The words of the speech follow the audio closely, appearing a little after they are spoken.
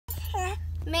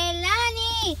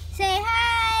Melanie, say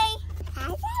hi.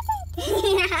 Hi.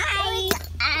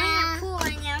 Hi. Cool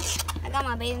right now. I got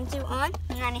my bathing suit on.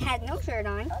 Melanie has no shirt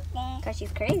on because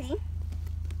she's crazy.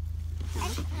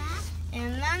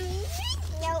 And Mommy,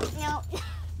 no.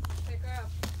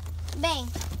 Bang.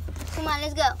 Come on,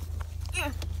 let's go.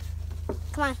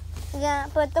 Come on. We're gonna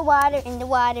put the water in the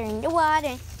water.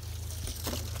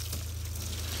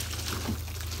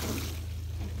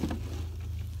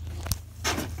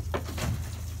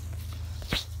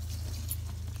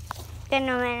 Don't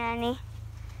know, Melanie.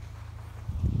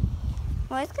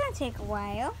 Well, it's gonna take a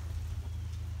while.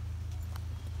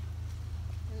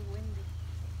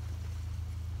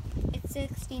 It's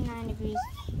 69 degrees.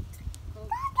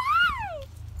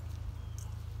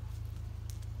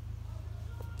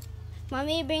 Want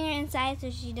me to bring her inside so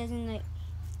she doesn't like.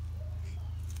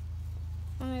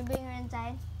 Want me to bring her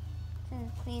inside so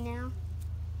it's clean now?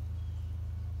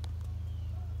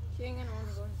 She ain't gonna want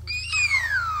to go inside.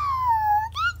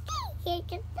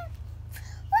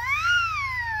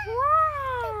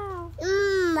 Wow!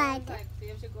 Inside. See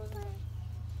if she goes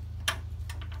inside.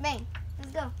 Bang!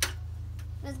 Let's go!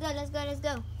 Let's go!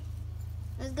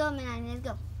 Let's go, Melanie! Let's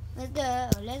go! Let's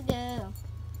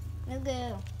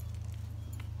go!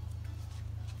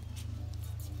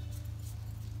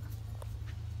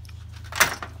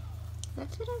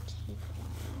 That's what I'm taking.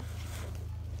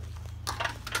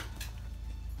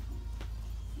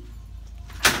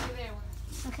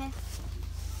 Okay.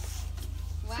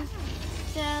 Wow.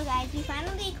 So guys, we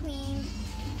finally cleaned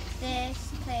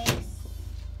this place.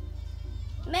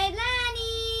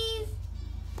 Melanie,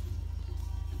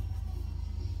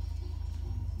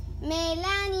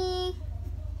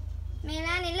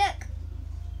 look.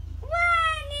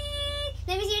 Melanie.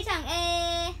 Let me see your tongue.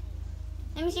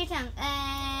 Let me see your tongue.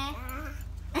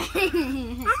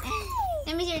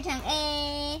 Let me see your tongue.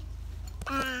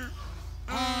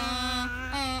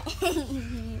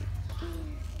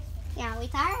 Yeah, we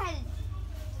taught her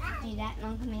how to do that. No,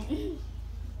 come in.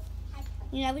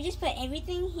 You know, we just put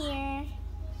everything here.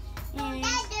 And now we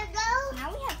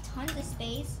have tons of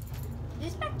space.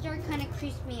 This back door kind of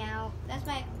creeps me out. That's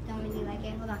why I don't really like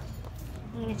it. Hold on.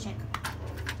 I'm going to check.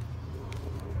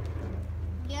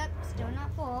 Yep, still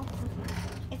not full.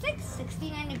 It's like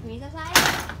 69 degrees outside,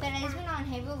 but it's been on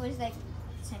Haverhill, which is like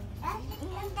 70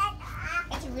 degrees.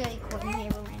 It's really cold in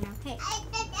Haverhill right now. Hey.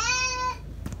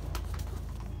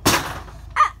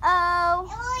 Uh-oh.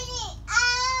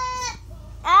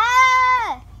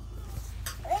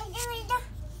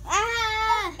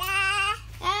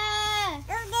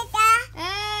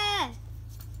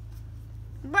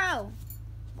 Bro,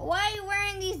 why are you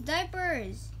wearing these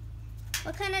diapers?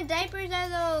 What kind of diapers are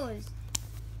those?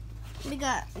 We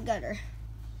got our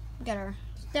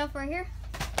stuff right here.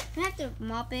 We have to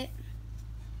mop it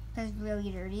because it's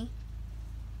really dirty.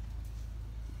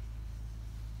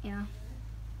 Yeah.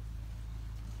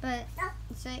 But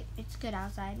it's like it's good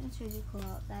outside. It's really cool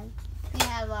outside. We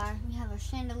have our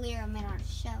chandelier made on a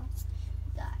shelf.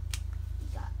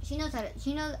 She knows how to.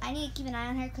 I need to keep an eye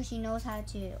on her because she knows how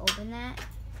to open that.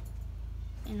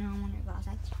 And I don't want her to go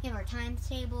outside. We have our times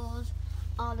tables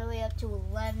all the way up to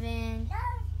 11.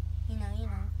 You know.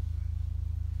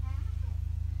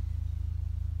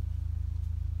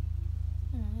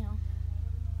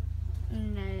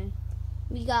 And then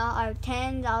we got our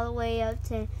 10s all the way up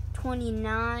to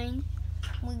 29.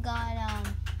 We got our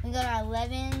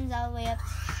 11s all the way up to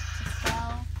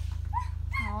 12.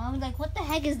 Oh, I was like, what the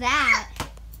heck is that?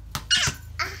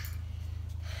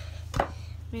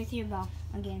 Where's your ball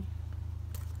again?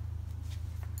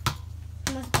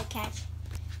 Must have catch.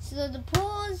 So the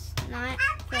pool's not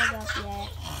filled up yet.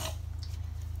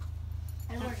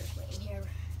 And we're just waiting here.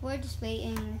 We're just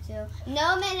waiting until.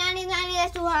 No, man, Nanny,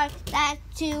 that's too hard. That's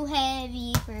too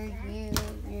heavy for you.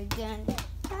 You're gonna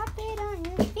drop it on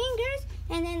your fingers,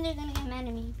 and then they're gonna get mad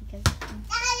at me because.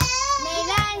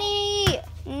 Melanie,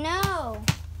 no.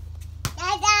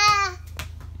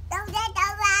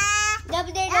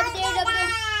 Double there.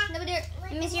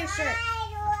 Let me see your shirt.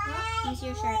 Let me see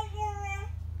your shirt.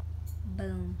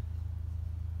 Boom.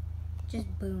 Just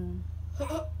boom.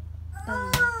 Boom.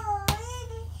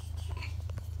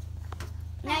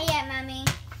 Not yet, Mommy.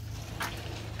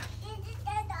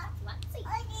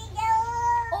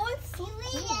 Oh, it's ceiling.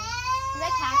 It's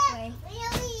like halfway.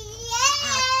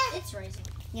 Ow. It's rising.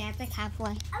 Yeah, it's like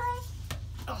halfway.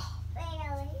 Oh.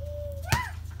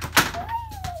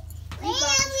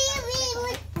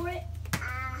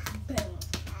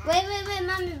 Wait,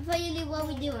 Mommy, before you leave, what are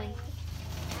we doing?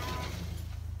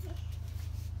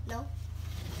 No?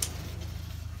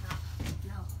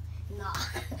 No,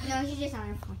 she's just on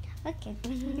her phone. Okay.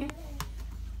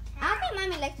 I don't think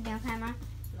Mommy likes to be on camera.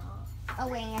 No. Oh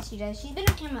wait, yes she does. She's been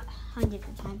on camera hundreds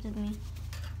of times with me.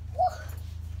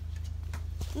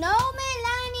 No,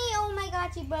 Melanie! Oh my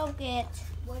God, she broke it.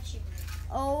 What she broke?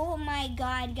 Oh my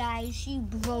God, guys, she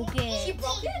broke it. She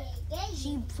broke it?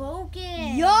 She broke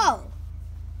it. Yo!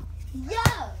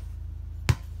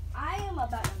 I am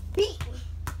about to beat you.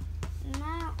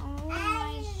 Not all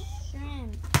my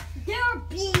shrimp. There are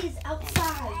bees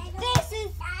outside. This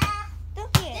is.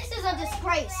 Look it. This is a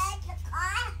disgrace.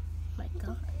 Oh my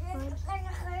God.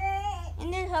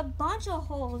 And there's a bunch of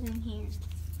holes in here.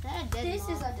 This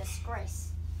is a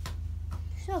disgrace.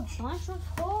 There's a bunch of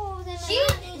holes in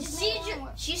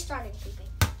She started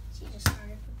pooping. She just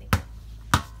started pooping.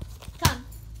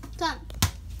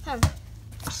 Come.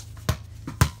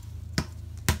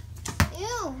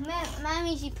 Ew,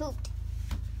 mommy, she pooped.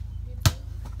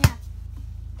 Yeah.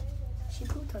 She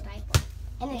pooped her diaper.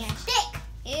 And then stick.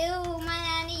 Ew, my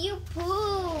nanny, you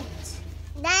pooped.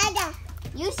 Dada.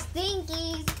 You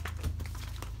stinkies.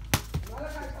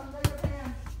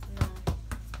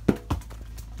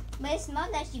 But it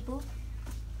smelled like she pooped.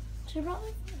 She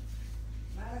probably.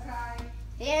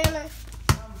 Here,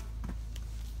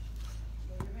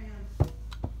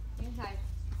 Inside.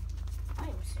 I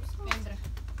was so sorry.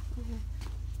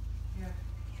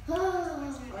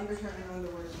 Understanding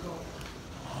underwear is cold.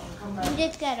 Come back. you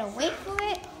just gotta wait for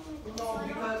it. No,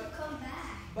 because,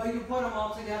 but you put them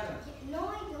all together. No, I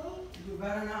don't. You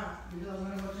better not, because I'm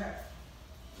gonna go check.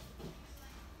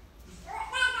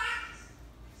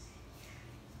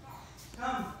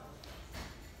 Come.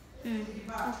 Sticky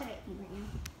I'll box. put it in right now.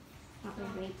 Not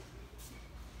with grape.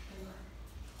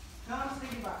 Come,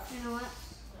 sticky box. You know what?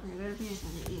 I'm gonna finish on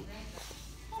it. Eat.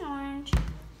 An orange.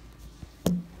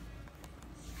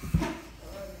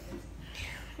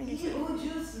 You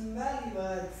just smelly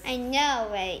buds. I know,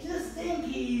 right? Just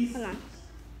stinkies. Hold on.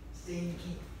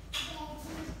 Stinky.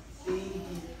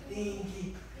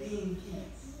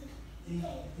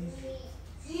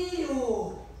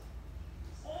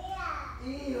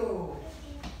 Ew.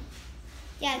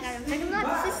 Yeah, guys, I'm talking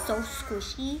about this is so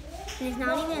squishy. And it's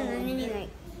not even any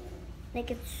like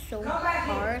it's so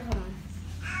hard. Hold on.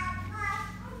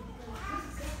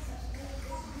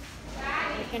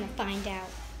 We're gonna find out.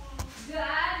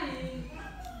 Daddy.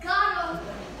 Got him.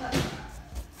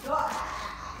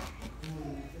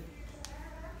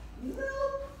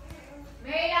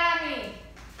 Daddy.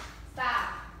 Stop.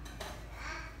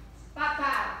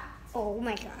 Papa. Oh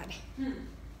my God.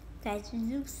 Guys, this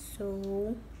looks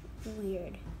so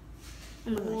weird.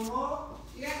 Oh my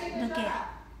gosh. Look at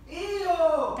it.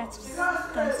 Ew. That's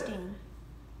disgusting.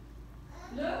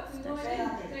 Look, take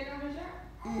off your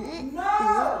shirt. No.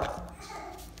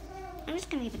 I'm just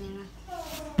gonna eat banana.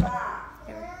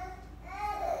 There.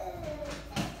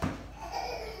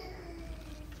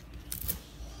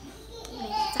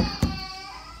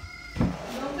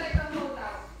 Don't take the hose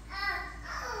out.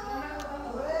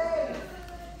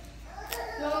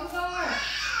 Don't go.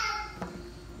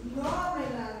 No,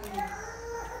 Melanie.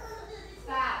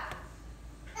 Stop.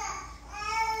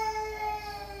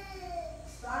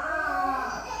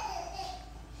 Stop.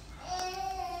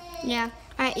 Yeah,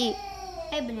 I eat.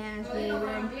 Hey, banana's really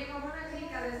weird.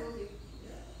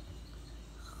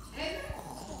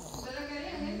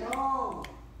 No.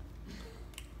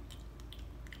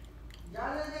 Ya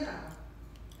le di nada.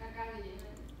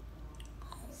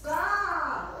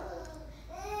 Stop.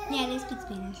 Yeah, they speak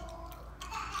Spanish.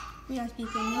 We all speak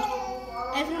Spanish.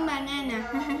 Es un banana.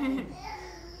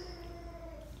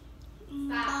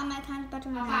 Oh, my tiny butter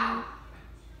banana.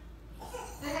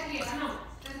 This is so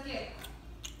good.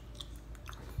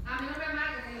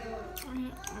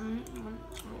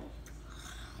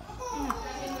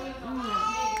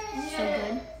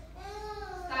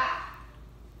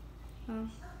 Oh,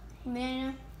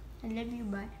 banana, I love you,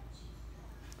 bye.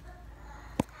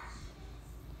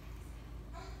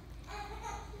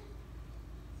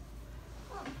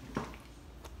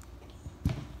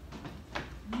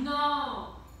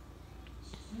 No.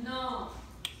 No.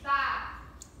 Stop.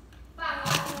 Stop.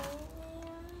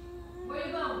 Where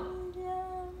you going?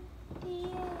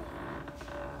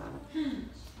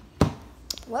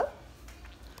 What?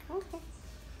 Okay.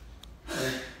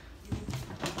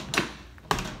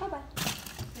 Bye-bye.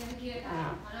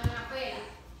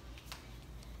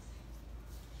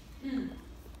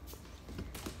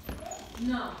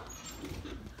 No.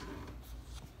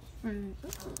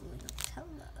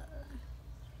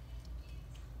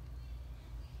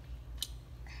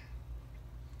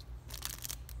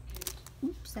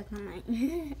 Oops, that's not mine.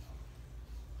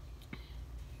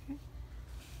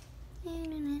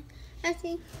 I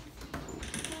think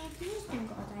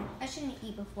I shouldn't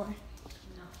eat before.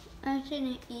 No. I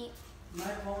shouldn't eat. My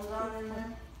phone's on in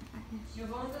there. Your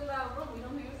phone's in the room, we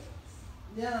don't hear it.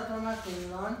 Yeah, that's what I'm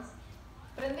asking. On?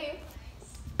 Prende.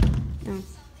 No.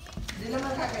 Dile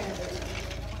más acá que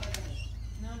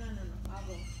No,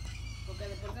 hago. Porque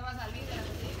después se va a salir de la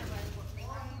cocina para el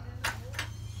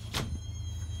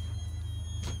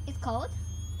It's cold?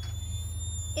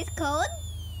 It's cold?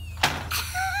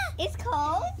 It's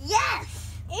cold? Yes.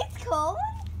 It's cold?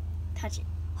 Touch it.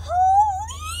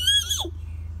 Holy!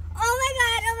 Oh my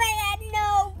god,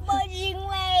 no budging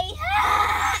way.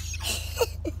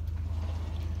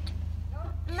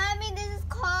 Mommy, this is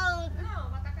cold. No,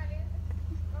 va a estar caliente.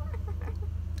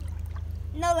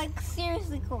 No, like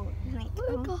seriously cold. Like,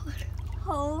 Oh my god.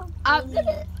 Holy. I'm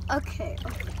gonna. Okay.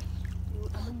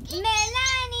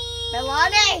 Melanie!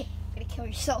 Melanie! You're gonna kill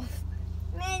yourself.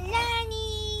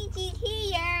 Melanie, she's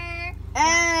here.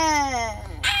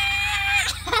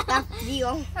 That's you.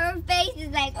 Her face is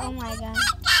like, oh my god.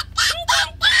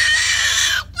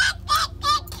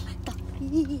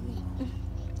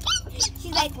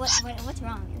 She's like, what's wrong?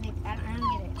 Like, I don't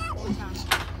get it. What's wrong?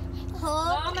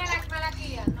 No,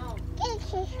 Malaquia, no.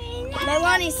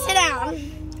 Melanie, sit down.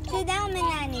 Sit down,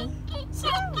 Melanie.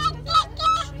 Sit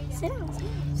down.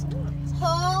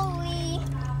 Holy.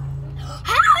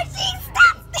 How is she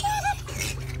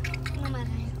stopping? No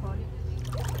matter, it's cold.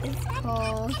 It's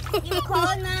cold. You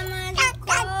cold, Mama? You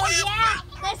cold? Yeah.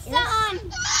 The sun.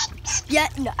 Yeah,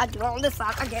 no, I get on this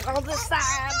side. I get on this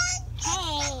side.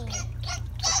 Hey.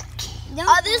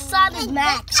 Other side is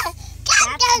Max.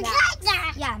 That's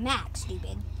Max. Yeah, Max,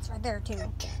 stupid. It's right there, too.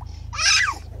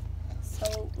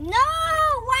 So, No!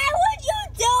 Why would you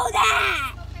do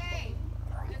that? Okay.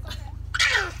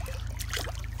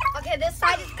 okay, this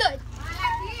side is good.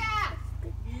 Malaquia,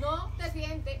 no te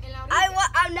sientes en la orilla.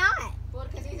 I'm not.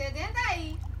 Porque si se sienta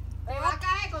ahí, te va a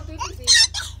caer con tu piscina.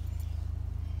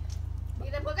 Y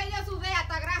después que yo sudé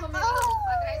hasta grajo me dio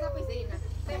para traer esa piscina.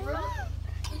 Tembló.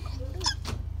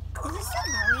 Is it still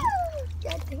going?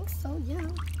 Yeah, I think so, yeah.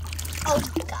 Oh,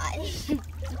 God.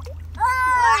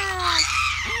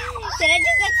 Should I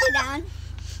just like sit down?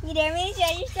 You dare me? Should I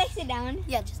just like sit down?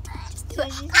 Yeah, just do it. I'm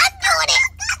doing it.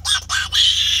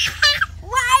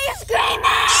 Why are you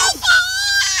screaming?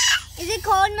 Is it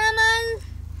cold, Mama?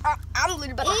 I'm a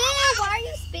little bit. Ew, why are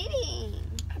you spitting?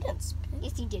 I didn't spit.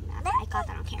 Yes, you did not. I caught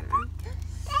that on camera. No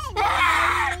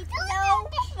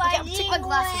Okay, I'm taking my fudging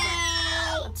glasses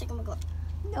way. I'm taking my glasses.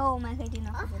 No, my face did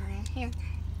not put it in there. Here.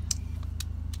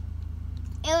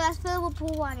 Ew, that's filled with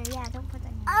pool water. Yeah, don't put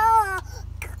that in.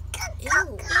 Ew. Ew,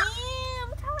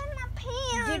 I'm covering my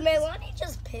pants. Did Melanie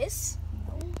just piss?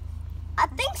 I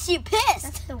think she pissed.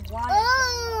 That's the water.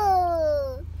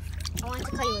 I wanted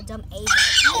to call you a dumb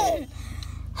Asian.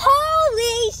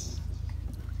 Holy sh...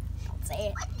 Don't say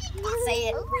it. Don't say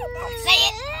it. Don't say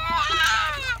it.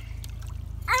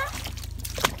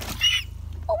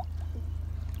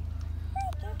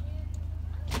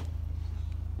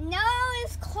 No,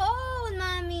 it's cold,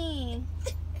 Mommy.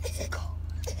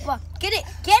 Come on, get it.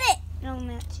 Get it. No,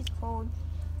 man, she's cold.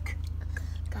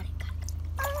 Got it.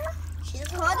 She's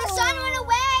cold. The sun went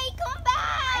away. Come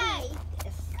back.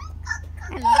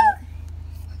 I love it.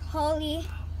 Holy.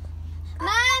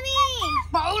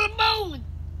 Mommy, Boom.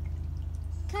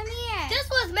 come here. This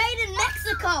was made in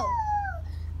Mexico.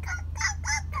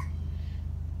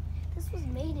 This was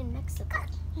made in Mexico.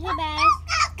 Hey, Baz.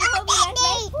 I hope you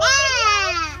guys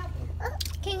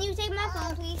like. Can you take my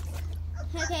phone, please?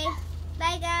 Okay.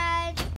 Bye, guys.